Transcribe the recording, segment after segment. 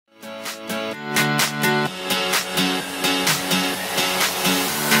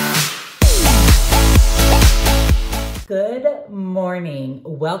Good morning.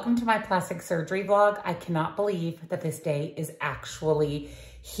 Welcome to my plastic surgery vlog. I cannot believe that this day is actually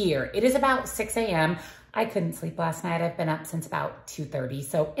here. It is about 6 a.m. I couldn't sleep last night. I've been up since about 2:30,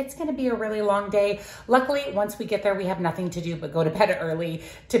 so it's gonna be a really long day. Luckily, once we get there, we have nothing to do but go to bed early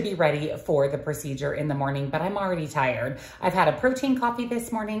to be ready for the procedure in the morning, but I'm already tired. I've had a protein coffee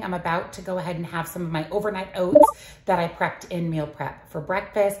this morning. I'm about to go ahead and have some of my overnight oats that I prepped in meal prep for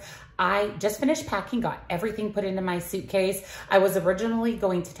breakfast. I just finished packing, got everything put into my suitcase. I was originally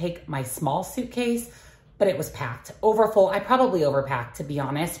going to take my small suitcase, but it was packed, overfull. I probably overpacked, to be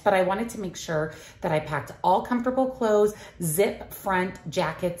honest, but I wanted to make sure that I packed all comfortable clothes, zip front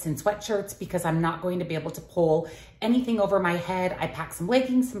jackets and sweatshirts, because I'm not going to be able to pull anything over my head. I packed some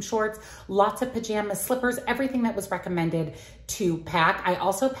leggings, some shorts, lots of pajamas, slippers, everything that was recommended to pack. I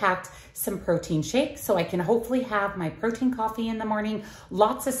also packed some protein shakes so I can hopefully have my protein coffee in the morning,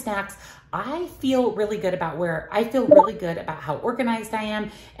 lots of snacks. I feel really good about how organized I am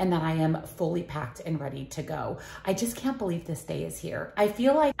and that I am fully packed and ready to go. I just can't believe this day is here. I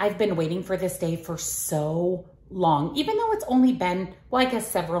feel like I've been waiting for this day for so long, even though it's only been, well, I guess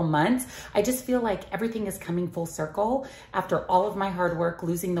several months. I just feel like everything is coming full circle. After all of my hard work,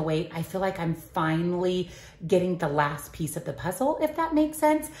 losing the weight, I feel like I'm finally getting the last piece of the puzzle, if that makes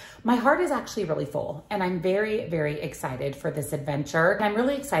sense. My heart is actually really full and I'm very, very excited for this adventure. And I'm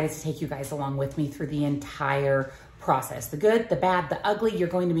really excited to take you guys along with me through the entire process. The good, the bad, the ugly. You're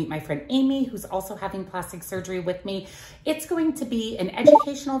going to meet my friend Amy, who's also having plastic surgery with me. It's going to be an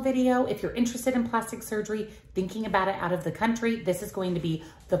educational video. If you're interested in plastic surgery, thinking about it out of the country, this is going to be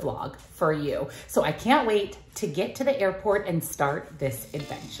the vlog for you. So I can't wait to get to the airport and start this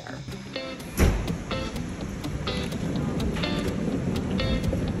adventure.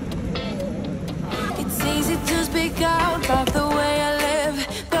 It's easy to speak out about the way I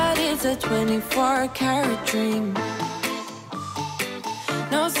live, but it's a 24-karat dream.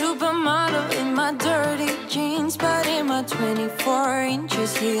 No supermodel in my dirty jeans, but in my 24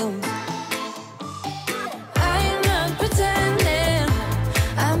 inches heels. I'm not pretending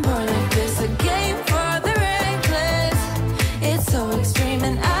I'm born like this, a game for the reckless. It's so extreme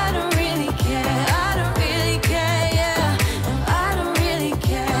and I don't really care. I don't really care, yeah. No, I don't really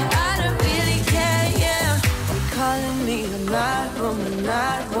care. I don't really care, yeah. They're calling me a mad woman,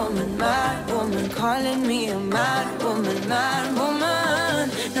 mad woman, mad woman. Calling me a mad woman, mad woman.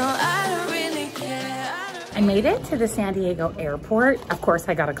 No, I don't really care. I made it to the San Diego airport. Of course,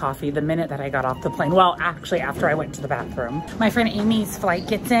 I got a coffee the minute that I got off the plane. Well, actually, after I went to the bathroom. My friend Amy's flight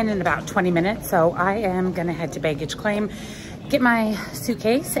gets in about 20 minutes, so I am gonna head to baggage claim, get my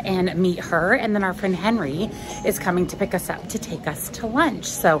suitcase and meet her. And then our friend Henry is coming to pick us up to take us to lunch.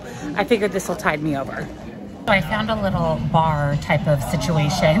 So I figured this will tide me over. So I found a little bar type of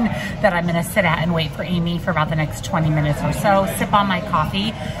situation that I'm gonna sit at and wait for Amy for about the next 20 minutes or so, sip on my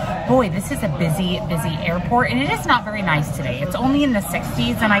coffee. Boy, this is a busy, busy airport, and it is not very nice today. It's only in the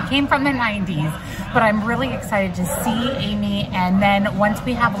 60s, and I came from the 90s, but I'm really excited to see Amy. And then once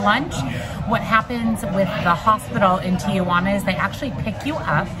we have lunch, what happens with the hospital in Tijuana is they actually pick you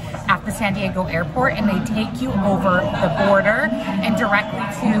up at the San Diego airport and they take you over the border and directly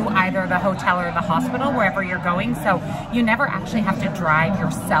to either the hotel or the hospital, wherever you're going. So you never actually have to drive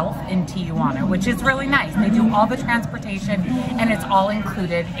yourself in Tijuana, which is really nice. They do all the transportation and it's all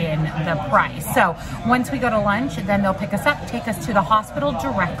included in the price. So once we go to lunch, then they'll pick us up, take us to the hospital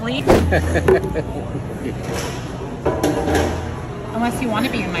directly. Unless you want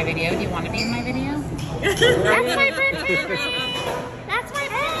to be in my video. Do you want to be in my video? That's my friend Amy! That's my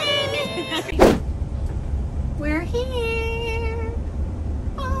friend Amy! We're here!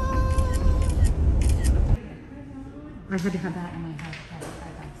 Oh. I had to have that in my head.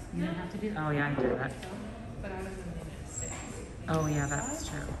 You didn't have to do that? Oh yeah, I did that. Oh yeah, that's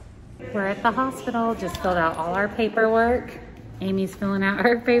true. We're at the hospital, just filled out all our paperwork. Amy's filling out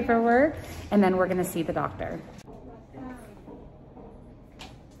her paperwork, and then we're gonna see the doctor.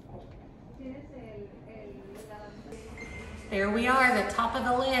 There we are, the top of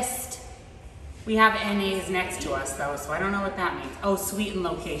the list. We have NAs next to us though, so I don't know what that means. Oh, suite and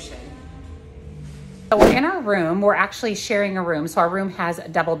location. So we're in our room. We're actually sharing a room. So our room has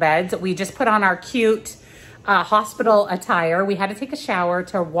double beds. We just put on our cute hospital attire. We had to take a shower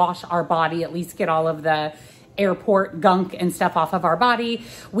to wash our body, at least get all of the airport gunk and stuff off of our body.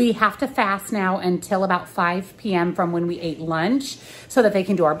 We have to fast now until about 5 p.m. from when we ate lunch so that they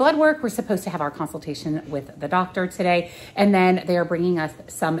can do our blood work. We're supposed to have our consultation with the doctor today, and then they are bringing us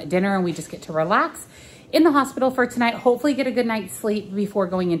some dinner and we just get to relax in the hospital for tonight, hopefully get a good night's sleep before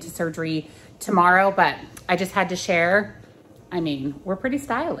going into surgery tomorrow. But I just had to share I mean, we're pretty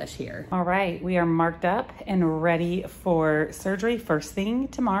stylish here. All right, we are marked up and ready for surgery first thing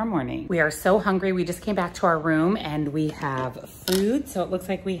tomorrow morning. We are so hungry. We just came back to our room and we have food. So it looks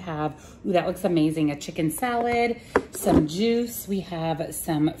like we have, ooh, that looks amazing, a chicken salad, some juice. We have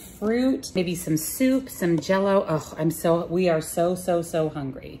some fruit, maybe some soup, some Jello. Oh, we are so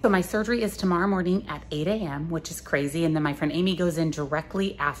hungry. So my surgery is tomorrow morning at 8 a.m., which is crazy. And then my friend Amy goes in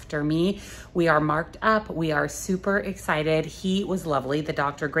directly after me. We are marked up. We are super excited. He was lovely, the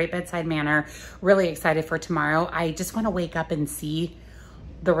doctor, great bedside manner, really excited for tomorrow. I just want to wake up and see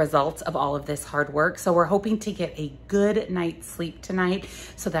the results of all of this hard work. So we're hoping to get a good night's sleep tonight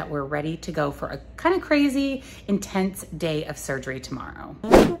so that we're ready to go for a kind of crazy, intense day of surgery tomorrow.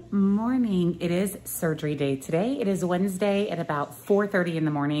 Good morning. It is surgery day today. It is Wednesday at about 4:30 in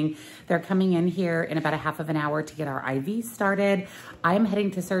the morning. They're coming in here in about a half of an hour to get our IV started. I'm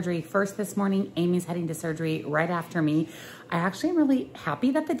heading to surgery first this morning. Amy's heading to surgery right after me. I actually am really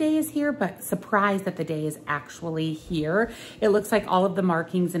happy that the day is here, but surprised that the day is actually here. It looks like all of the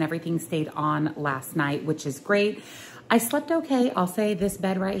markings and everything stayed on last night, which is great. I slept okay. I'll say this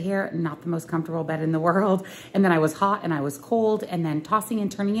bed right here, not the most comfortable bed in the world. And then I was hot and I was cold and then tossing and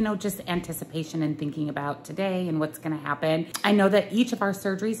turning, you know, just anticipation and thinking about today and what's gonna happen. I know that each of our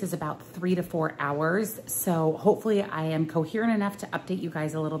surgeries is about 3 to 4 hours. So hopefully I am coherent enough to update you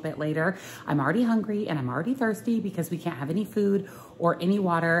guys a little bit later. I'm already hungry and I'm already thirsty because we can't have any food or any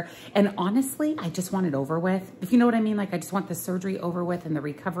water. And honestly, I just want it over with. If you know what I mean, like I just want the surgery over with and the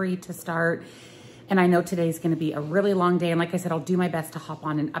recovery to start. And I know today's gonna be a really long day. And like I said, I'll do my best to hop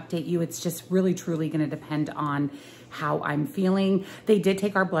on and update you. It's just really, truly gonna depend on how I'm feeling. They did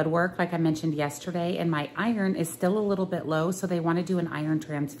take our blood work, like I mentioned yesterday, and my iron is still a little bit low. So they wanna do an iron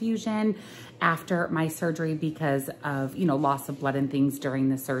transfusion after my surgery because of, you know, loss of blood and things during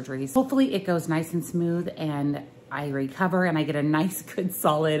the surgeries. Hopefully it goes nice and smooth and I recover and I get a nice, good,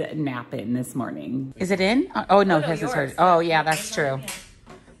 solid nap in this morning. Is it in? Oh no, his is hers. Oh yeah, that's true.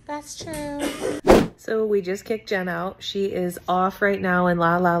 That's true. So we just kicked Jen out. She is off right now in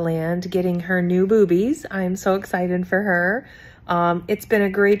La La Land getting her new boobies. I'm so excited for her. It's been a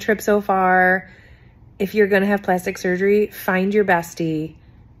great trip so far. If you're gonna have plastic surgery, find your bestie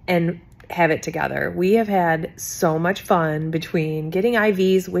and have it together. We have had so much fun between getting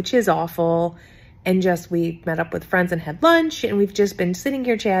IVs, which is awful, and just we met up with friends and had lunch and we've just been sitting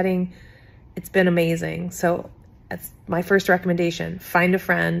here chatting. It's been amazing. So that's my first recommendation. Find a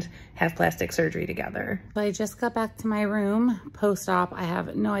friend, have plastic surgery together. I just got back to my room post-op. I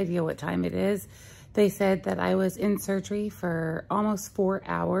have no idea what time it is. They said that I was in surgery for almost 4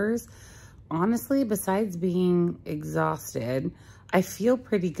 hours. Honestly, besides being exhausted, I feel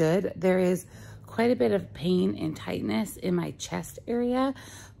pretty good. There is quite a bit of pain and tightness in my chest area,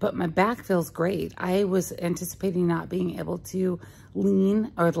 but my back feels great. I was anticipating not being able to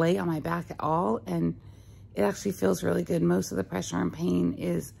lean or lay on my back at all, and it actually feels really good. Most of the pressure and pain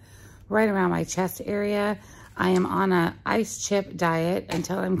is right around my chest area. I am on a ice chip diet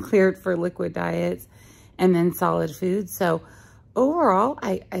until I'm cleared for liquid diets and then solid food. So overall,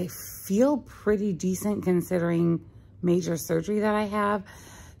 I feel pretty decent considering major surgery that I have.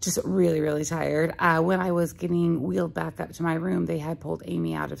 Just really, really tired. When I was getting wheeled back up to my room, they had pulled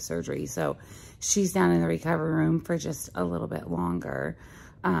Amy out of surgery. So she's down in the recovery room for just a little bit longer.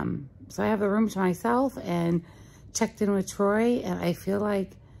 So I have the room to myself and checked in with Troy, and I feel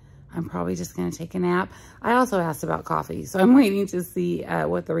like I'm probably just gonna take a nap. I also asked about coffee, so I'm waiting to see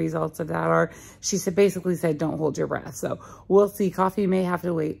what the results of that are. She basically said, don't hold your breath. So we'll see. Coffee may have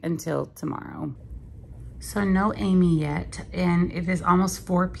to wait until tomorrow. So no Amy yet, and it is almost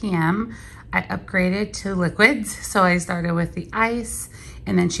 4 p.m. I upgraded to liquids. So I started with the ice,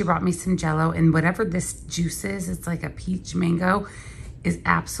 and then she brought me some Jello, and whatever this juice is, it's like a peach mango, is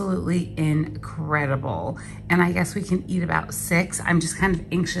absolutely incredible. And I guess we can eat about 6. I'm just kind of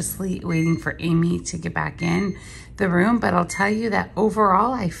anxiously waiting for Amy to get back in the room, but I'll tell you that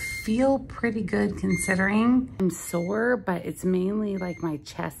overall, I feel pretty good considering I'm sore, but it's mainly like my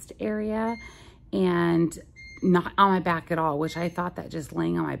chest area and not on my back at all, which I thought that just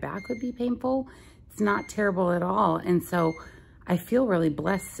laying on my back would be painful. It's not terrible at all. And so I feel really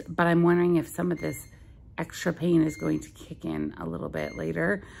blessed, but I'm wondering if some of this extra pain is going to kick in a little bit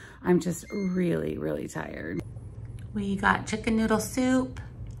later. I'm just really, really tired. We got chicken noodle soup,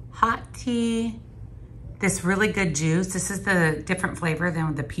 hot tea, this really good juice. This is the different flavor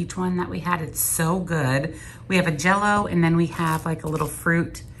than the peach one that we had. It's so good. We have a Jello, and then we have like a little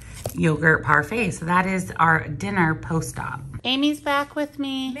fruit yogurt parfait. So that is our dinner post-op. Amy's back with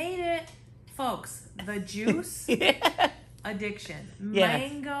me. Made it. Folks, the juice addiction. Yes.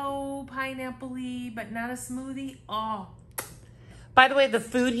 Mango, pineapple-y, but not a smoothie. Oh, By the way, the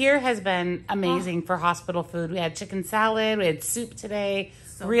food here has been amazing for hospital food. We had chicken salad, we had soup today,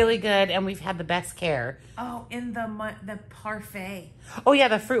 really good, and we've had the best care. Oh, in the parfait. Oh yeah,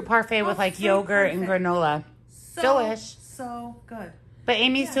 the fruit parfait with like yogurt and granola. Delish. So good. But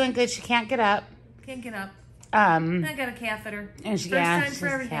Amy's doing good. She can't get up. Can't get up. I got a catheter. And she, First time she's for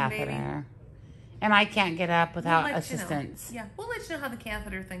everything, catheter. baby. And I can't get up without We'll assistance. You know. Yeah, we'll let you know how the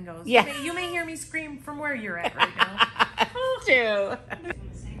catheter thing goes. Yeah. You may hear me scream from where you're at right now. True.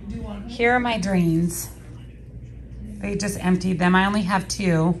 Here are my drains. They just emptied them. I only have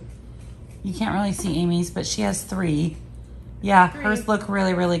 2. You can't really see Amy's, but she has 3. Yeah, hers look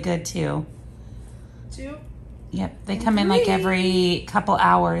really, really good too. 2? Yep, they come in like every couple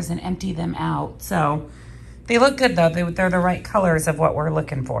hours and empty them out. So they look good though. They're the right colors of what we're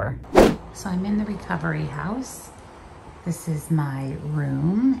looking for. So I'm in the recovery house. This is my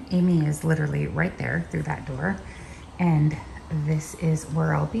room. Amy is literally right there through that door. And this is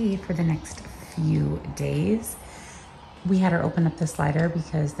where I'll be for the next few days. We had her open up the slider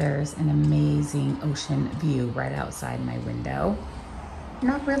because there's an amazing ocean view right outside my window.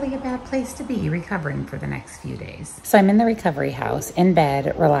 Not really a bad place to be recovering for the next few days. So I'm in the recovery house, in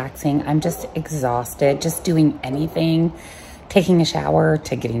bed, relaxing. I'm just exhausted, just doing anything, taking a shower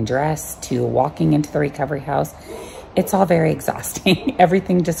to getting dressed to walking into the recovery house. It's all very exhausting.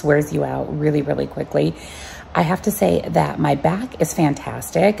 Everything just wears you out really, really quickly. I have to say that my back is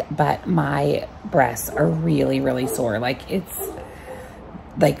fantastic, but my breasts are really, really sore. Like it's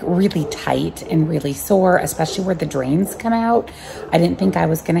like really tight and really sore, especially where the drains come out. I didn't think I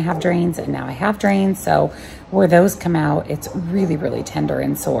was gonna have drains, and now I have drains. So where those come out, it's really, really tender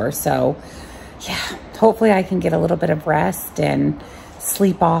and sore. So yeah, hopefully I can get a little bit of rest and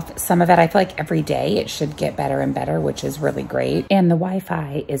sleep off some of it. I feel like every day it should get better and better, which is really great. And the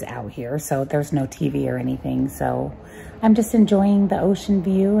Wi-Fi is out here, so there's no TV or anything. So I'm just enjoying the ocean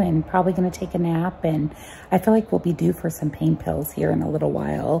view and probably gonna take a nap. And I feel like we'll be due for some pain pills here in a little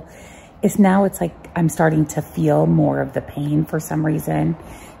while. It's like I'm starting to feel more of the pain for some reason.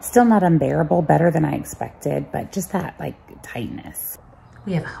 Still not unbearable, better than I expected, but just that like tightness.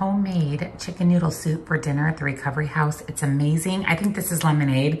 We have homemade chicken noodle soup for dinner at the recovery house. It's amazing. I think this is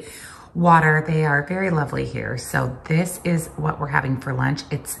lemonade water. They are very lovely here. So this is what we're having for lunch.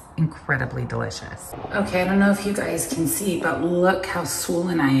 It's incredibly delicious. Okay, I don't know if you guys can see, but look how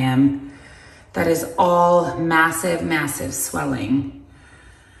swollen I am. That is all massive, massive swelling.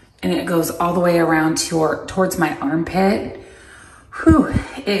 And it goes all the way around towards my armpit. Whew,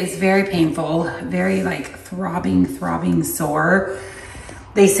 it is very painful, very like throbbing sore.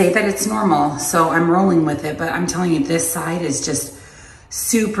 They say that it's normal, so I'm rolling with it, but I'm telling you, this side is just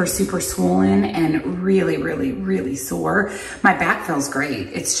super, super swollen and really, really, really sore. My back feels great.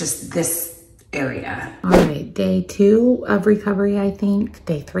 It's just this area. All right, day 2 of recovery, I think.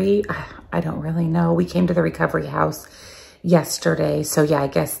 Day 3, I don't really know. We came to the recovery house yesterday, so yeah, I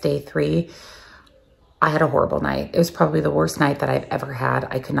guess day 3. I had a horrible night. It was probably the worst night that I've ever had.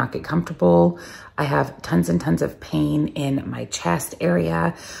 I could not get comfortable. I have tons and tons of pain in my chest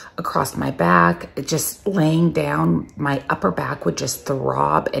area, across my back. Just laying down, my upper back would just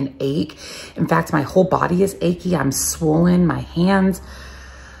throb and ache. In fact, my whole body is achy. I'm swollen, my hands.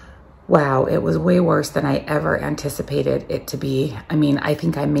 Wow, it was way worse than I ever anticipated it to be. I mean, I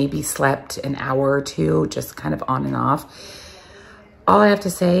think I maybe slept an hour or 2, just kind of on and off. All I have to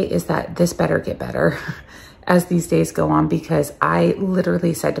say is that this better get better as these days go on, because I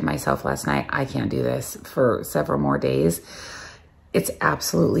literally said to myself last night, I can't do this for several more days. It's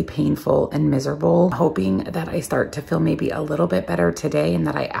absolutely painful and miserable. I'm hoping that I start to feel maybe a little bit better today and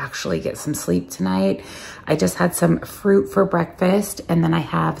that I actually get some sleep tonight. I just had some fruit for breakfast, and then I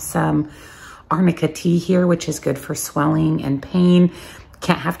have some arnica tea here, which is good for swelling and pain.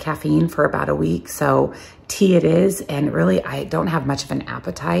 Can't have caffeine for about a week, so tea it is. And really, I don't have much of an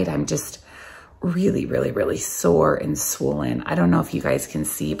appetite. I'm just really, really, really sore and swollen. I don't know if you guys can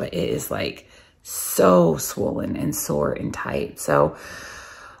see, but it is like so swollen and sore and tight. So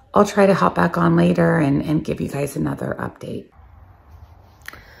I'll try to hop back on later and give you guys another update.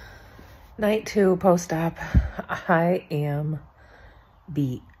 Night 2 post-op. I am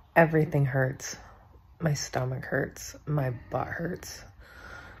beat. Everything hurts. My stomach hurts. My butt hurts.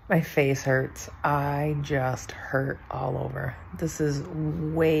 My face hurts. I just hurt all over. This is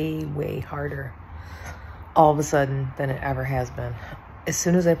way, way harder all of a sudden than it ever has been. As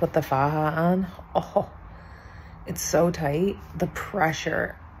soon as I put the faja on, oh, it's so tight. The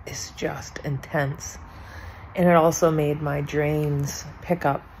pressure is just intense. And it also made my drains pick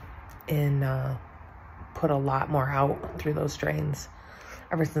up and put a lot more out through those drains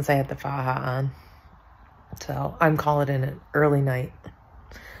ever since I had the faja on. So I'm calling it an early night.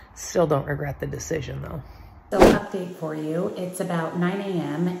 Still don't regret the decision though. So update for you, it's about 9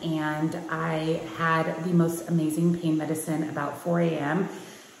 a.m. and I had the most amazing pain medicine about 4 a.m.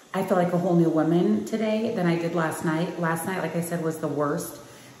 I feel like a whole new woman today than I did last night. Last night, like I said, was the worst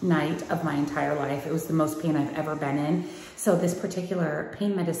night of my entire life. It was the most pain I've ever been in. So this particular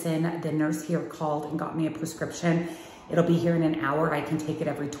pain medicine, the nurse here called and got me a prescription. It'll be here in an hour. I can take it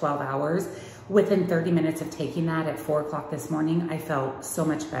every 12 hours. Within 30 minutes of taking that at 4 o'clock this morning, I felt so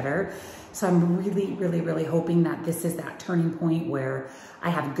much better. So I'm really hoping that this is that turning point where I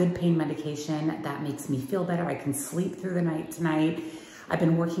have good pain medication that makes me feel better. I can sleep through the night tonight. I've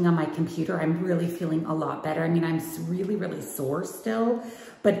been working on my computer. I'm really feeling a lot better. I mean, I'm really sore still,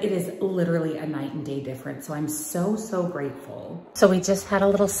 but it is literally a night and day difference. So I'm so grateful. So we just had a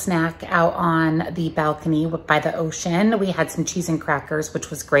little snack out on the balcony by the ocean. We had some cheese and crackers, which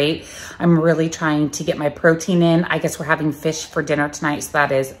was great. I'm really trying to get my protein in. I guess we're having fish for dinner tonight, so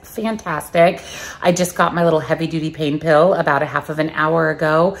that is fantastic. I just got my little heavy duty pain pill about a half of an hour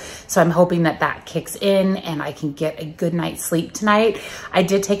ago. So I'm hoping that that kicks in and I can get a good night's sleep tonight. I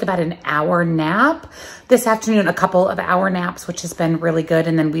did take about an hour nap this afternoon, a couple of hour naps, which has been really good.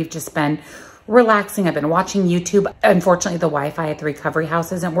 And then we've just been relaxing. I've been watching YouTube. Unfortunately, the Wi-Fi at the recovery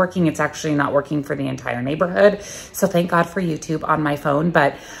house isn't working. It's actually not working for the entire neighborhood. So thank God for YouTube on my phone,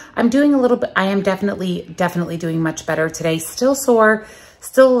 but I'm doing a little bit. I am definitely doing much better today. Still sore,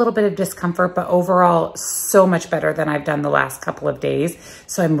 still a little bit of discomfort, but overall so much better than I've done the last couple of days.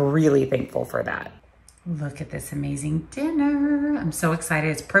 So I'm really thankful for that. Look at this amazing dinner. I'm so excited.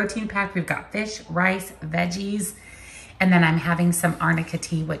 It's protein packed. We've got fish, rice, veggies, and then I'm having some arnica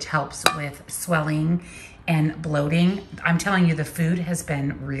tea, which helps with swelling and bloating. I'm telling you, the food has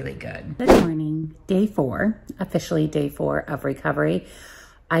been really good. Good morning. Day 4, officially day 4 of recovery.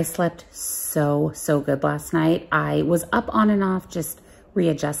 I slept so good last night. I was up on and off just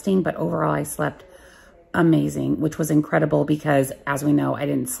readjusting, but overall I slept amazing, which was incredible because, as we know, I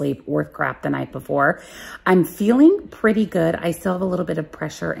didn't sleep worth crap the night before. I'm feeling pretty good. I still have a little bit of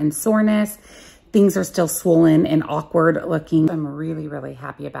pressure and soreness. Things are still swollen and awkward looking. I'm really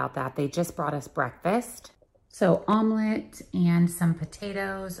happy about that. They just brought us breakfast. So omelet and some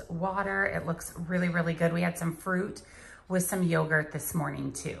potatoes, water. It looks really good. We had some fruit with some yogurt this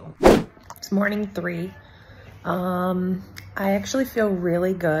morning too. It's morning 3. I actually feel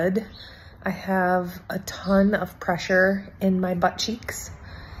really good. I have a ton of pressure in my butt cheeks,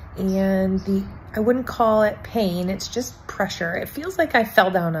 and I wouldn't call it pain, it's just pressure. It feels like I fell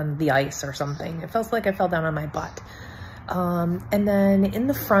down on the ice or something. It feels like I fell down on my butt. And then in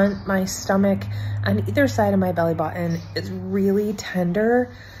the front, my stomach on either side of my belly button is really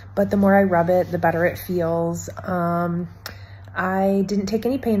tender, but the more I rub it, the better it feels. I didn't take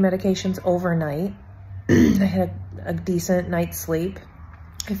any pain medications overnight. I had a decent night's sleep.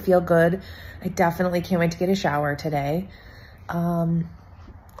 I feel good. I definitely can't wait to get a shower today.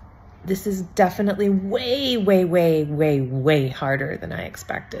 This is definitely way harder than I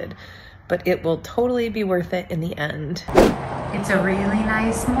expected, but it will totally be worth it in the end. It's a really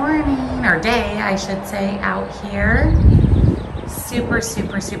nice morning, or day, I should say, out here.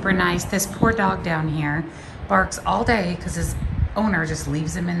 Super nice. This poor dog down here barks all day because his owner just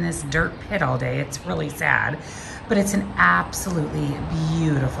leaves him in this dirt pit all day. It's really sad, but it's an absolutely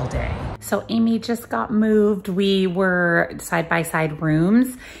beautiful day. So Amy just got moved. We were side-by-side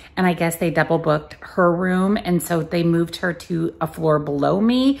rooms, and I guess they double booked her room, and so they moved her to a floor below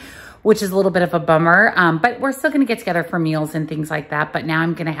me, which is a little bit of a bummer, but we're still gonna get together for meals and things like that. But now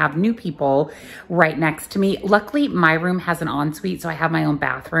I'm gonna have new people right next to me. Luckily, my room has an ensuite, so I have my own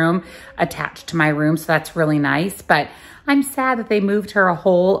bathroom attached to my room, so that's really nice. But I'm sad that they moved her a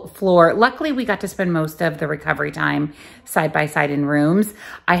whole floor. Luckily, we got to spend most of the recovery time side by side in rooms.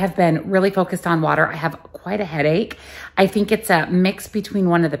 I have been really focused on water. I have quite a headache. I think it's a mix between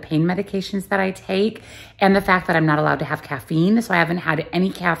one of the pain medications that I take and the fact that I'm not allowed to have caffeine. So I haven't had any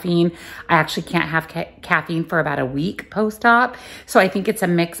caffeine. I actually can't have caffeine for about a week post-op. So I think it's a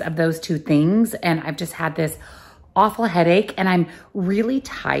mix of those two things. And I've just had this awful headache, and I'm really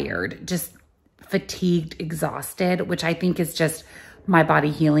tired, just fatigued, exhausted, which I think is just my body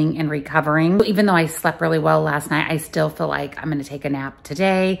healing and recovering. Even though I slept really well last night, I still feel like I'm gonna take a nap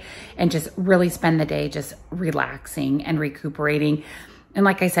today and just really spend the day just relaxing and recuperating. And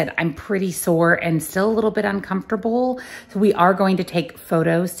like I said, I'm pretty sore and still a little bit uncomfortable. So we are going to take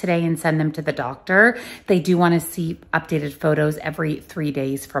photos today and send them to the doctor. They do want to see updated photos every 3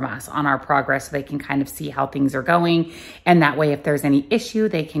 days from us on our progress, so they can kind of see how things are going. And that way, if there's any issue,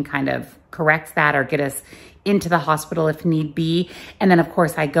 they can kind of correct that or get us into the hospital if need be. And then of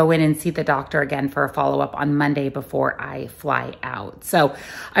course I go in and see the doctor again for a follow-up on Monday before I fly out. So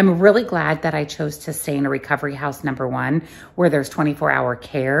I'm really glad that I chose to stay in a recovery house, number one, where there's 24-hour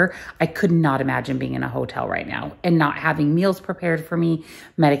care. I could not imagine being in a hotel right now and not having meals prepared for me,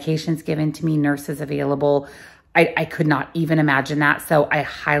 medications given to me, nurses available. I could not even imagine that. So I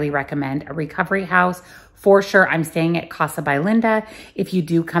highly recommend a recovery house. For sure, I'm staying at Casa by Linda. If you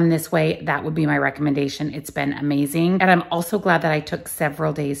do come this way, that would be my recommendation. It's been amazing. And I'm also glad that I took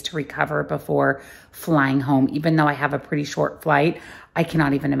several days to recover before flying home. Even though I have a pretty short flight, I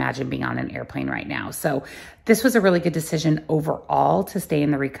cannot even imagine being on an airplane right now. So this was a really good decision overall to stay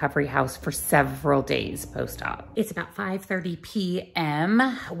in the recovery house for several days post-op. It's about 5:30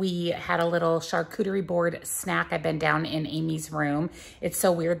 p.m. We had a little charcuterie board snack. I've been down in Amy's room. It's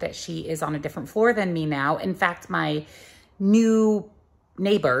so weird that she is on a different floor than me now. In fact, my new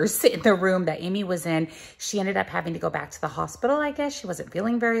neighbors in the room that Amy was in, she ended up having to go back to the hospital, I guess. She wasn't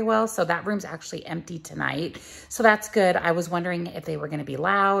feeling very well. So that room's actually empty tonight. So that's good. I was wondering if they were going to be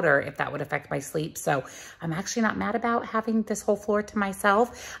loud or if that would affect my sleep. So I'm actually not mad about having this whole floor to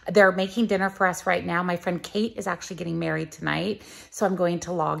myself. They're making dinner for us right now. My friend Kate is actually getting married tonight. So I'm going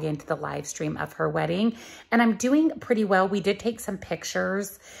to log into the live stream of her wedding. And I'm doing pretty well. We did take some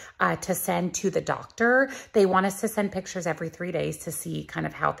pictures to send to the doctor. They want us to send pictures every 3 days to see kind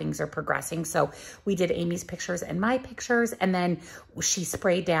of how things are progressing. So we did Amy's pictures and my pictures, and then she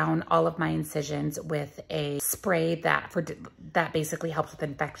sprayed down all of my incisions with a spray that basically helps with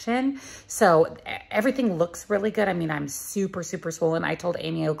infection. So everything looks really good. I mean, I'm super, super swollen. I told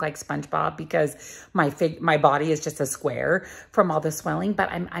Amy I look like SpongeBob because my body is just a square from all the swelling, but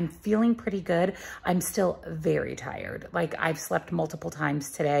I'm feeling pretty good. I'm still very tired. Like, I've slept multiple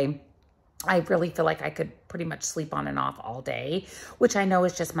times today. I really feel like I could pretty much sleep on and off all day, which I know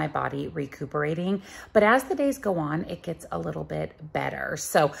is just my body recuperating. But as the days go on, it gets a little bit better.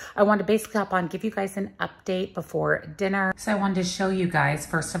 So I wanted to basically hop on, give you guys an update before dinner. So I wanted to show you guys,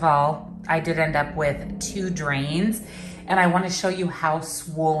 first of all, I did end up with 2 drains, and I want to show you how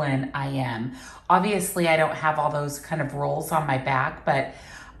swollen I am. Obviously, I don't have all those kind of rolls on my back, but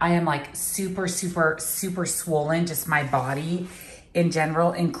I am like super, super, super swollen. Just my body in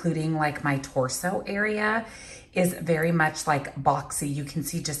general, including like my torso area, is very much like boxy. You can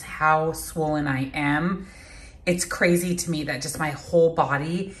see just how swollen I am. It's crazy to me that just my whole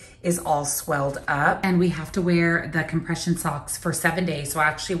body is all swelled up. And we have to wear the compression socks for 7 days. So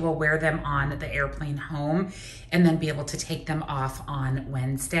actually we'll wear them on the airplane home and then be able to take them off on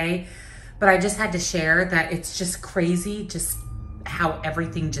Wednesday. But I just had to share that it's just crazy, just how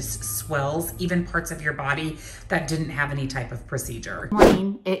everything just swells, even parts of your body that didn't have any type of procedure. Good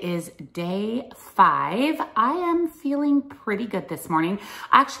morning. It is day 5. I am feeling pretty good this morning.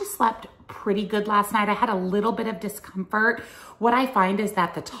 I actually slept pretty good last night. I had a little bit of discomfort. What I find is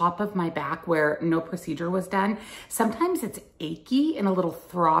that the top of my back, where no procedure was done, sometimes it's achy and a little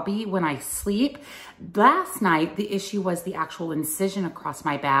throbby when I sleep. Last night, the issue was the actual incision across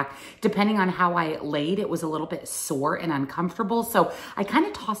my back. Depending on how I laid, it was a little bit sore and uncomfortable. So I kind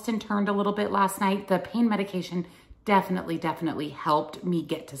of tossed and turned a little bit last night. The pain medication definitely helped me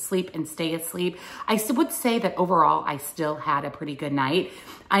get to sleep and stay asleep. I would say that overall, I still had a pretty good night.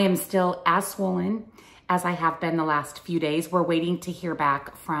 I am still as swollen as I have been the last few days. We're waiting to hear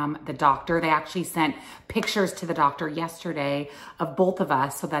back from the doctor. They actually sent pictures to the doctor yesterday of both of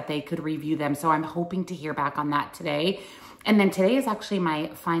us so that they could review them. So I'm hoping to hear back on that today. And then today is actually my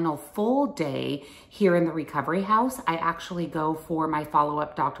final full day here in the recovery house. I actually go for my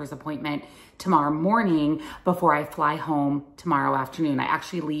follow-up doctor's appointment tomorrow morning before I fly home tomorrow afternoon. I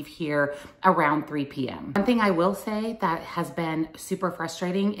actually leave here around 3 p.m. One thing I will say that has been super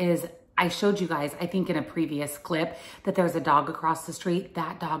frustrating is I showed you guys, I think in a previous clip, that there's a dog across the street.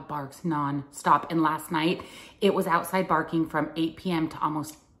 That dog barks non-stop. And last night it was outside barking from 8 p.m. to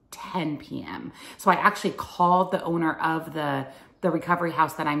almost 10 p.m. So I actually called the owner of the recovery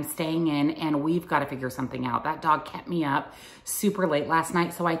house that I'm staying in, and we've got to figure something out. That dog kept me up super late last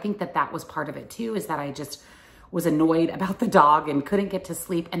night. So I think that that was part of it too, is that I just was annoyed about the dog and couldn't get to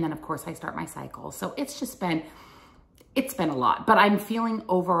sleep. And then of course I start my cycle. So it's been a lot, but I'm feeling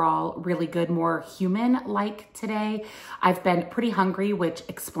overall really good, more human-like today. I've been pretty hungry, which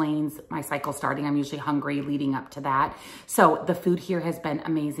explains my cycle starting. I'm usually hungry leading up to that. So the food here has been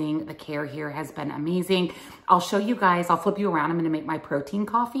amazing. The care here has been amazing. I'll show you guys, I'll flip you around. I'm gonna make my protein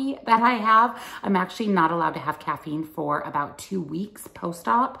coffee that I have. I'm actually not allowed to have caffeine for about 2 weeks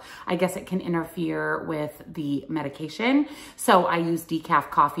post-op. I guess it can interfere with the medication. So I use decaf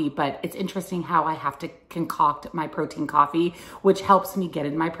coffee, but it's interesting how I have to concoct my protein protein coffee, which helps me get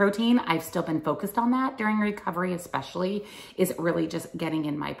in my protein. I've still been focused on that during recovery, especially, is really just getting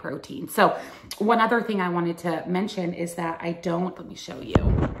in my protein. So one other thing I wanted to mention is that let me show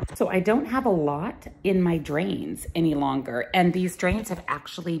you. So I don't have a lot in my drains any longer. And these drains have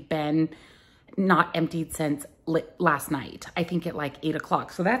actually been not emptied since last night. I think at like 8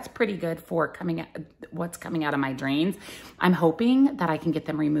 o'clock. So that's pretty good for what's coming out of my drains. I'm hoping that I can get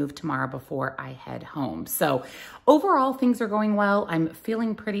them removed tomorrow before I head home. So overall, things are going well. I'm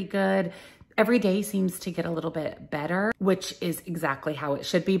feeling pretty good. Every day seems to get a little bit better, which is exactly how it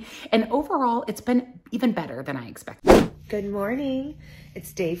should be. And overall, it's been even better than I expected. Good morning.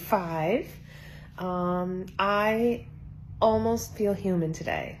 It's day 5. I almost feel human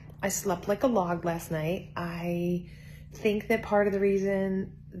today. I slept like a log last night. I think that part of the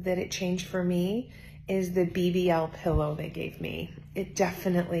reason that it changed for me is the BBL pillow they gave me. It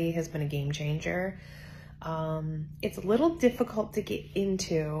definitely has been a game changer. It's a little difficult to get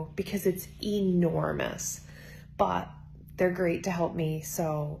into because it's enormous, but they're great to help me.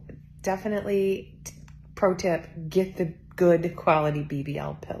 So definitely, pro tip, get the good quality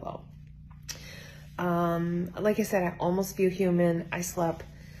BBL pillow. Like I said, I almost feel human. I slept,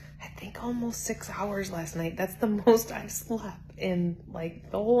 I think, almost 6 hours last night. That's the most I've slept in like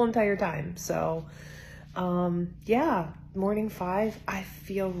the whole entire time. So, yeah, morning 5, I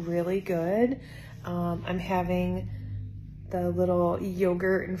feel really good. I'm having the little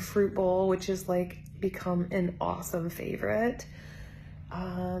yogurt and fruit bowl, which is like become an awesome favorite.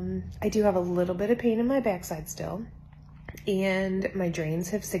 I do have a little bit of pain in my backside still, and my drains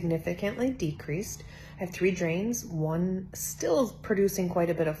have significantly decreased. I have 3 drains, one still producing quite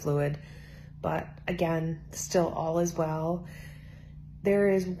a bit of fluid, but again, still all is well. There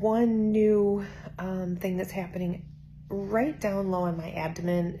is one new thing that's happening right down low on my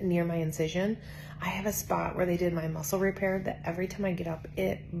abdomen near my incision. I have a spot where they did my muscle repair that every time I get up,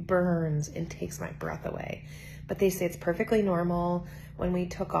 it burns and takes my breath away. But they say it's perfectly normal. When we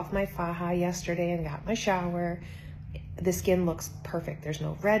took off my faja yesterday and got my shower, the skin looks perfect. There's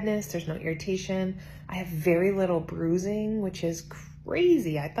no redness, there's no irritation. I have very little bruising, which is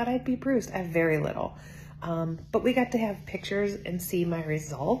crazy. I thought I'd be bruised. I have very little. But we got to have pictures and see my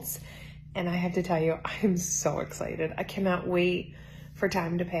results. And I have to tell you, I'm so excited. I cannot wait for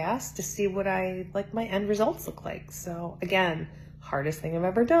time to pass to see what my end results look like. So again, hardest thing I've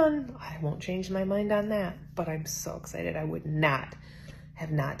ever done. I won't change my mind on that, but I'm so excited. I would not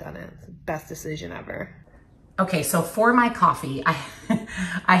have not done it. Best decision ever. Okay, so for my coffee,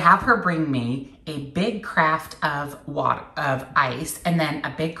 I have her bring me a big carafe of ice, and then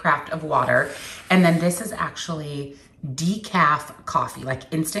a big carafe of water. And then this is actually decaf coffee,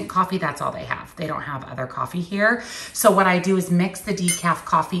 like instant coffee. That's all they have. They don't have other coffee here. So what I do is mix the decaf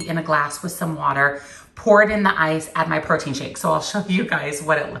coffee in a glass with some water, pour it in the ice, add my protein shake. So I'll show you guys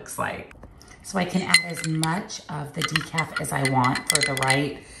what it looks like. So I can add as much of the decaf as I want for the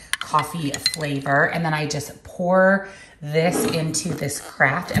right coffee flavor. And then I just pour this into this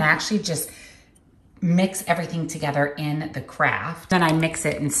carafe, and I actually just mix everything together in the carafe. Then I mix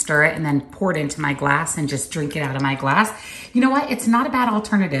it and stir it and then pour it into my glass and just drink it out of my glass. You know what? It's not a bad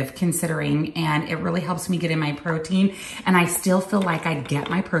alternative considering, and it really helps me get in my protein. And I still feel like I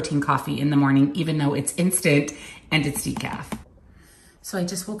get my protein coffee in the morning, even though it's instant and it's decaf. So I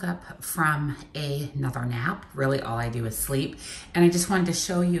just woke up from another nap. Really all I do is sleep. And I just wanted to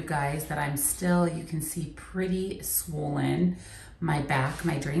show you guys that I'm still, you can see, pretty swollen. My back,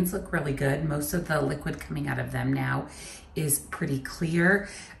 my drains look really good. Most of the liquid coming out of them now is pretty clear.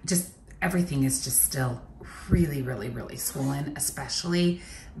 Just everything is just still really, really, really swollen, especially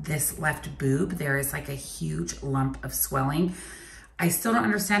this left boob. There is like a huge lump of swelling. I still don't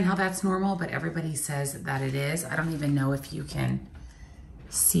understand how that's normal, but everybody says that it is. I don't even know if you can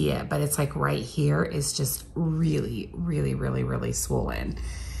see it, but it's like right here is just really, really, really, really swollen.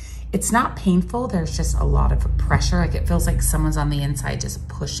 It's not painful. There's just a lot of pressure. Like it feels like someone's on the inside just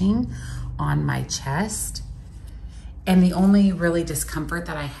pushing on my chest. And the only really discomfort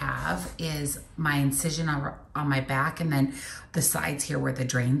that I have is my incision on my back, and then the sides here where the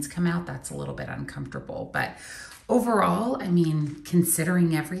drains come out. That's a little bit uncomfortable. But overall, I mean,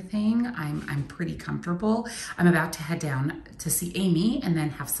 considering everything, I'm pretty comfortable. I'm about to head down to see Amy and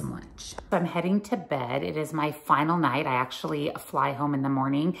then have some lunch. I'm heading to bed. It is my final night. I actually fly home in the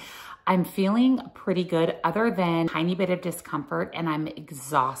morning. I'm feeling pretty good other than a tiny bit of discomfort, and I'm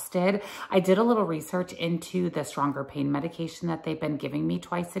exhausted. I did a little research into the stronger pain medication that they've been giving me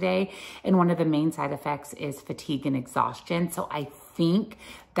twice a day, and one of the main side effects is fatigue and exhaustion. So I think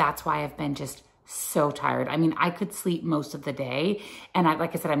that's why I've been just so tired. I mean, I could sleep most of the day, and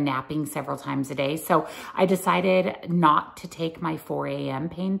like I said, I'm napping several times a day. So I decided not to take my 4 a.m.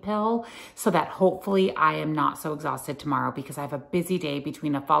 pain pill so that hopefully I am not so exhausted tomorrow, because I have a busy day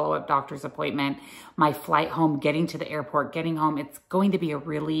between a follow-up doctor's appointment, my flight home, getting to the airport, getting home. It's going to be a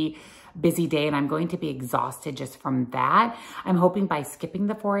really busy day, and I'm going to be exhausted just from that. I'm hoping by skipping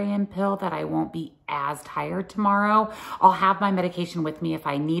the 4 a.m. pill that I won't be as tired tomorrow. I'll have my medication with me if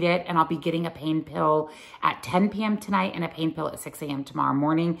I need it, and I'll be getting a pain pill at 10 p.m. tonight and a pain pill at 6 a.m. tomorrow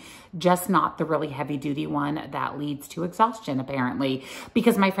morning, just not the really heavy duty one that leads to exhaustion apparently,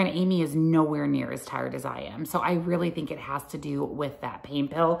 because my friend Amy is nowhere near as tired as I am. So I really think it has to do with that pain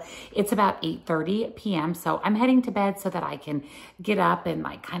pill. It's about 8:30 p.m. So I'm heading to bed so that I can get up and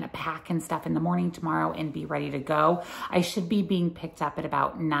like kind of pack and stuff in the morning tomorrow and be ready to go. I should be being picked up at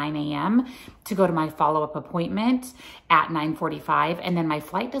about 9 a.m. to go to my follow-up appointment at 9:45, and then my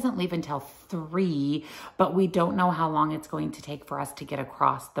flight doesn't leave until 3, but we don't know how long it's going to take for us to get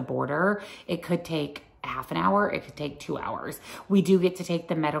across the border. It could take half an hour, it could take 2 hours. We do get to take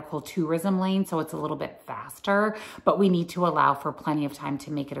the medical tourism lane, so it's a little bit faster, but we need to allow for plenty of time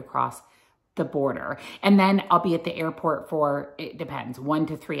to make it across the border. And then I'll be at the airport for, it depends, 1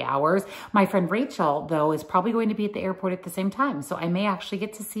 to 3 hours. My friend Rachel, though, is probably going to be at the airport at the same time. So I may actually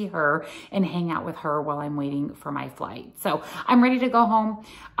get to see her and hang out with her while I'm waiting for my flight. So I'm ready to go home.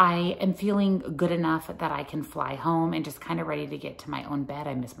 I am feeling good enough that I can fly home and just kind of ready to get to my own bed.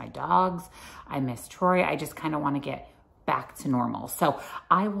 I miss my dogs. I miss Troy. I just kind of want to get back to normal. So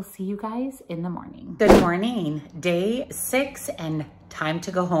I will see you guys in the morning. Good morning, day 6 and time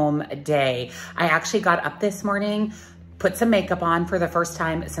to go home day. I actually got up this morning, put some makeup on for the first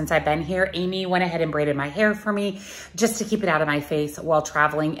time since I've been here. Amy went ahead and braided my hair for me just to keep it out of my face while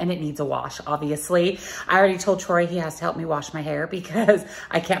traveling, and it needs a wash, obviously. I already told Troy he has to help me wash my hair because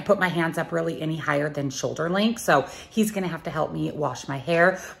I can't put my hands up really any higher than shoulder length. So he's gonna have to help me wash my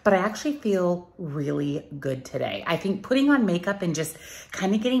hair, but I actually feel really good today. I think putting on makeup and just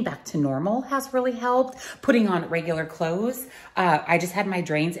kind of getting back to normal has really helped. Putting on regular clothes. I just had my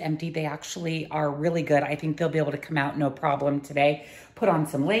drains emptied. They actually are really good. I think they'll be able to come out no problem today. Put on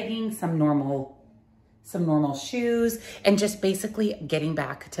some leggings, some normal shoes, and just basically getting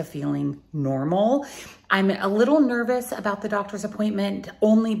back to feeling normal. I'm a little nervous about the doctor's appointment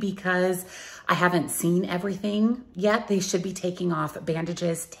only because I haven't seen everything yet. They should be taking off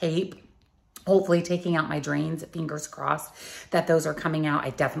bandages, tape, hopefully taking out my drains, fingers crossed that those are coming out. I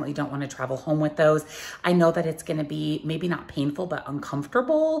definitely don't want to travel home with those. I know that it's going to be maybe not painful, but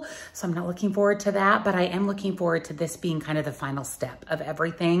uncomfortable. So I'm not looking forward to that, but I am looking forward to this being kind of the final step of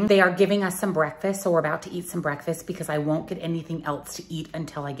everything. They are giving us some breakfast. So we're about to eat some breakfast because I won't get anything else to eat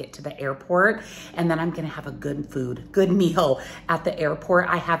until I get to the airport. And then I'm going to have a good meal at the airport.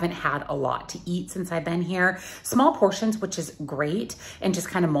 I haven't had a lot to eat since I've been here. Small portions, which is great, and just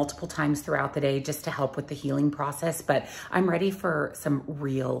kind of multiple times throughout the day just to help with the healing process. But I'm ready for some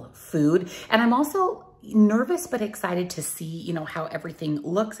real food. And I'm also nervous but excited to see, you know, how everything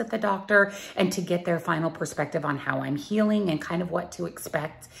looks at the doctor and to get their final perspective on how I'm healing and kind of what to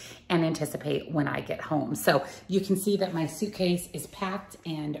expect and anticipate when I get home. So you can see that my suitcase is packed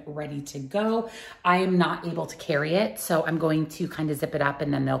and ready to go. I am not able to carry it, so I'm going to kind of zip it up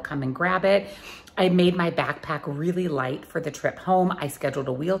and then they'll come and grab it. I made my backpack really light for the trip home. I scheduled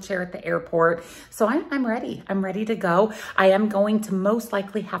a wheelchair at the airport. So I'm ready. I'm ready to go. I am going to most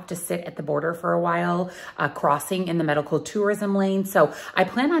likely have to sit at the border for a while, crossing in the medical tourism lane. So I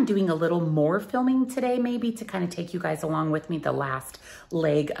plan on doing a little more filming today, maybe to kind of take you guys along with me the last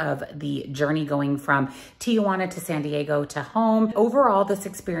leg of the journey going from Tijuana to San Diego to home. Overall, this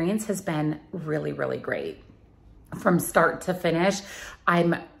experience has been really, really great. From start to finish,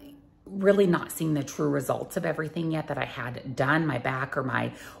 I'm really not seeing the true results of everything yet that I had done, my back or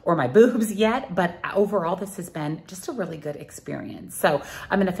my boobs yet, but overall this has been just a really good experience. So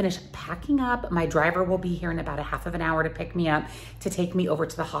I'm gonna finish packing up. My driver will be here in about a half of an hour to pick me up to take me over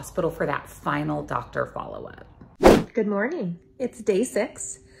to the hospital for that final doctor follow-up. Good morning. It's day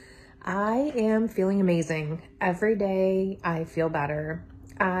 6. I am feeling amazing. Every day I feel better.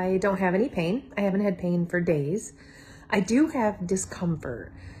 I don't have any pain. I haven't had pain for days. I do have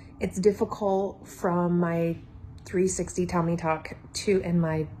discomfort. It's difficult from my 360 tummy tuck and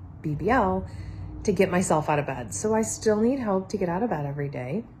my BBL to get myself out of bed. So I still need help to get out of bed every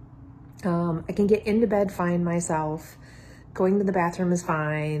day. I can get into bed fine myself. Going to the bathroom is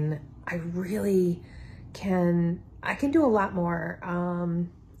fine. I really can, I can do a lot more.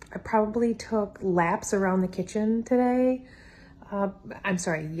 I probably took laps around the kitchen today.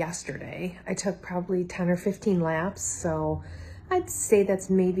 Yesterday. I took probably 10 or 15 laps. So I'd say that's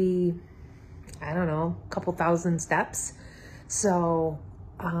maybe I don't know, a couple thousand steps. So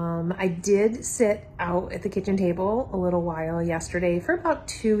I did sit out at the kitchen table a little while yesterday for about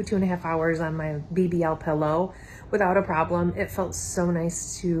 2.5 hours on my BBL pillow without a problem. It felt so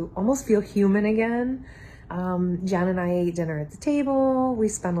nice to almost feel human again. Jen and I ate dinner at the table. We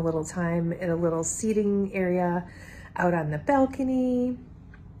spent a little time in a little seating area out on the balcony.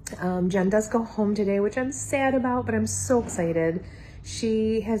 Jen does go home today, which I'm sad about, but I'm so excited.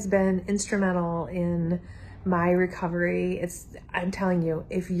 She has been instrumental in my recovery. I'm telling you,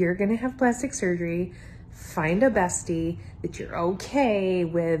 if you're gonna have plastic surgery, find a bestie that you're okay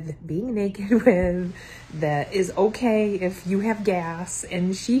with being naked with, that is okay if you have gas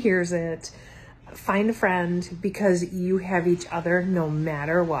and she hears it. Find a friend, because you have each other no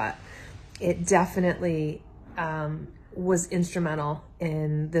matter what. It definitely was instrumental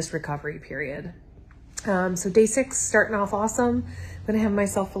in this recovery period. So day 6 starting off awesome. I'm gonna have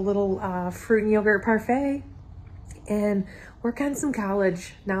myself a little fruit and yogurt parfait and work on some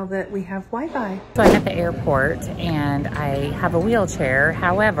college now that we have Wi-Fi. So I'm at the airport and I have a wheelchair.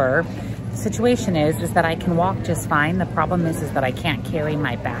 However, the situation is that I can walk just fine. The problem is that I can't carry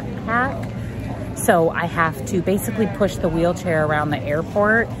my backpack. So I have to basically push the wheelchair around the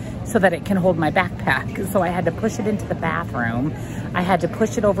airport so that it can hold my backpack. So I had to push it into the bathroom. I had to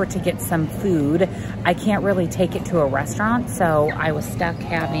push it over to get some food. I can't really take it to a restaurant, so I was stuck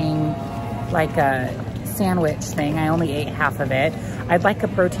having like a sandwich thing. I only ate half of it. I'd like a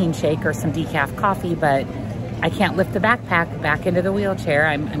protein shake or some decaf coffee, but I can't lift the backpack back into the wheelchair.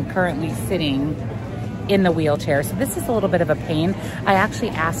 I'm currently sitting in the wheelchair, so this is a little bit of a pain. I actually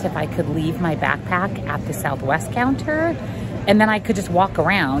asked if I could leave my backpack at the Southwest counter and then I could just walk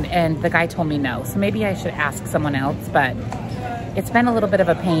around, and the guy told me no. So maybe I should ask someone else, but it's been a little bit of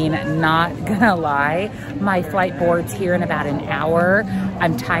a pain, not gonna lie. My flight board's here in about an hour.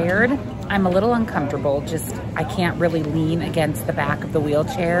 I'm tired. I'm a little uncomfortable. Just, I can't really lean against the back of the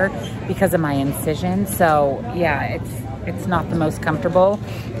wheelchair because of my incision. So yeah, it's not the most comfortable.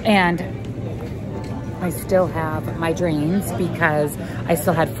 And I still have my drains because I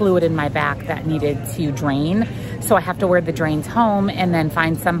still had fluid in my back that needed to drain. So I have to wear the drains home and then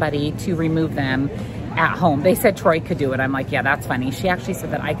find somebody to remove them at home. They said Troy could do it. I'm like, yeah, that's funny. She actually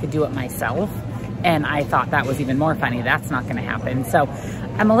said that I could do it myself. And I thought that was even more funny. That's not gonna happen. So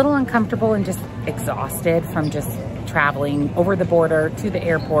I'm a little uncomfortable and just exhausted from just traveling over the border to the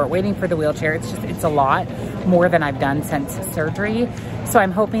airport, waiting for the wheelchair. It's a lot more than I've done since surgery. So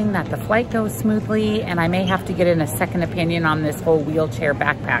I'm hoping that the flight goes smoothly, and I may have to get in a second opinion on this whole wheelchair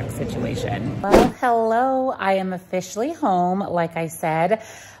backpack situation. Well, hello, I am officially home. Like I said,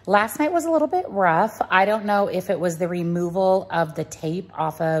 last night was a little bit rough. I don't know if it was the removal of the tape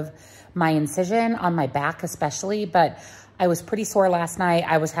off of my incision on my back especially, but I was pretty sore last night.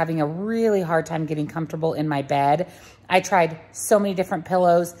 I was having a really hard time getting comfortable in my bed. I tried so many different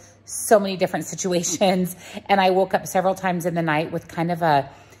pillows, so many different situations, and I woke up several times in the night with kind of a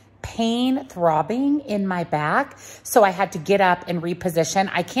pain throbbing in my back. So I had to get up and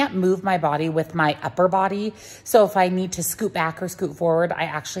reposition. I can't move my body with my upper body. So if I need to scoot back or scoot forward, I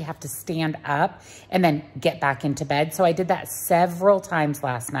actually have to stand up and then get back into bed. So I did that several times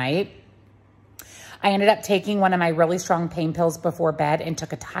last night. I ended up taking one of my really strong pain pills before bed and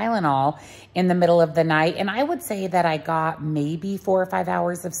took a Tylenol in the middle of the night. And I would say that I got maybe 4 or 5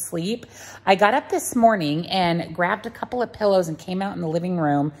 hours of sleep. I got up this morning and grabbed a couple of pillows and came out in the living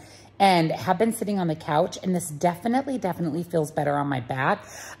room and have been sitting on the couch. And this definitely feels better on my back.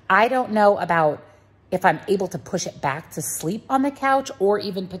 I don't know about if I'm able to push it back to sleep on the couch or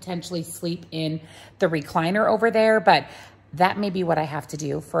even potentially sleep in the recliner over there, but that may be what I have to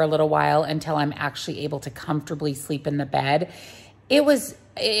do for a little while until I'm actually able to comfortably sleep in the bed.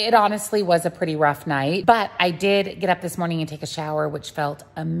 It honestly was a pretty rough night, but I did get up this morning and take a shower, which felt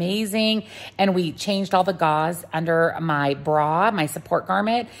amazing. And we changed all the gauze under my bra, my support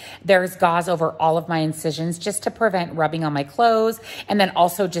garment. There's gauze over all of my incisions just to prevent rubbing on my clothes, and then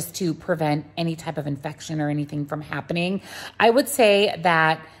also just to prevent any type of infection or anything from happening. I would say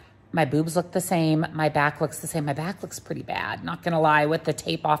that my boobs look the same. My back looks the same. My back looks pretty bad, not gonna lie, with the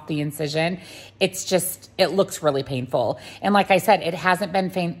tape off the incision. It looks really painful. And like I said, it hasn't been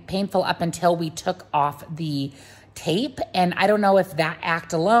painful up until we took off the tape. And I don't know if that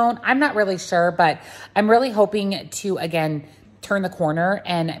act alone, I'm not really sure, but I'm really hoping to, again, turn the corner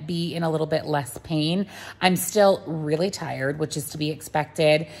and be in a little bit less pain. I'm still really tired, which is to be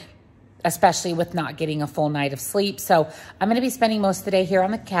expected. especially with not getting a full night of sleep. So I'm going to be spending most of the day here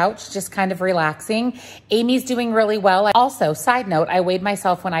on the couch, just kind of relaxing. Amy's doing really well. Also, side note, I weighed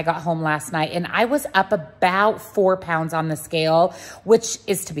myself when I got home last night and I was up about 4 pounds on the scale, which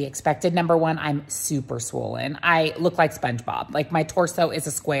is to be expected. Number one, I'm super swollen. I look like SpongeBob. Like my torso is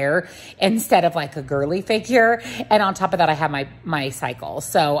a square instead of like a girly figure. And on top of that, I have my cycle.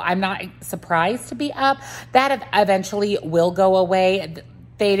 So I'm not surprised to be up. That eventually will go away.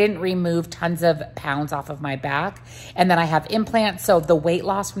 They didn't remove tons of pounds off of my back. And then I have implants. So the weight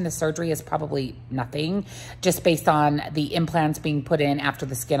loss from the surgery is probably nothing, just based on the implants being put in after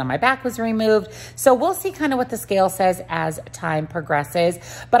the skin on my back was removed. So we'll see kind of what the scale says as time progresses.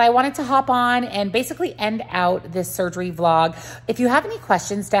 But I wanted to hop on and basically end out this surgery vlog. If you have any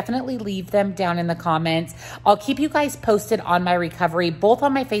questions, definitely leave them down in the comments. I'll keep you guys posted on my recovery, both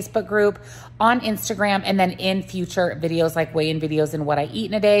on my Facebook group, on Instagram, and then in future videos like weigh-in videos and what I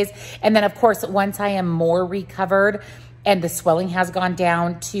eat in a days. And then of course, once I am more recovered and the swelling has gone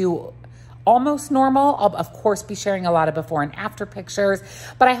down to almost normal, I'll of course be sharing a lot of before and after pictures.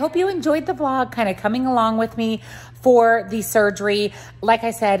 But I hope you enjoyed the vlog, kind of coming along with me for the surgery. Like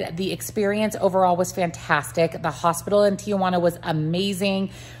I said, the experience overall was fantastic. The hospital in Tijuana was amazing.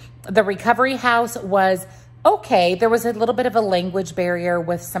 The recovery house was okay. There was a little bit of a language barrier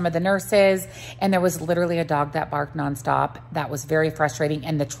with some of the nurses, and there was literally a dog that barked nonstop. That was very frustrating,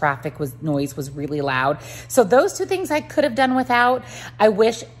 and the noise was really loud. So those two things I could have done without. I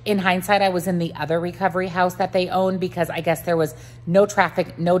wish in hindsight I was in the other recovery house that they own, because I guess there was no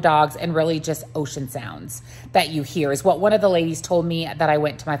traffic, no dogs, and really just ocean sounds that you hear is what one of the ladies told me that I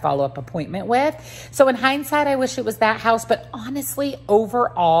went to my follow-up appointment with. So in hindsight, I wish it was that house, but honestly,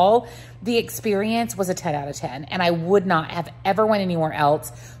 overall, the experience was a 10 out of 10, and I would not have ever went anywhere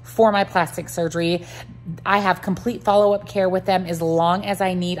else for my plastic surgery. I have complete follow-up care with them as long as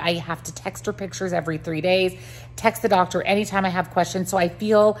I need. I have to text her pictures every 3 days, text the doctor anytime I have questions. So I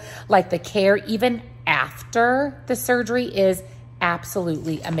feel like the care, even after the surgery, is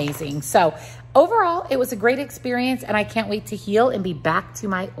absolutely amazing. So overall, it was a great experience, and I can't wait to heal and be back to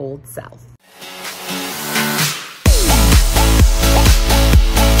my old self.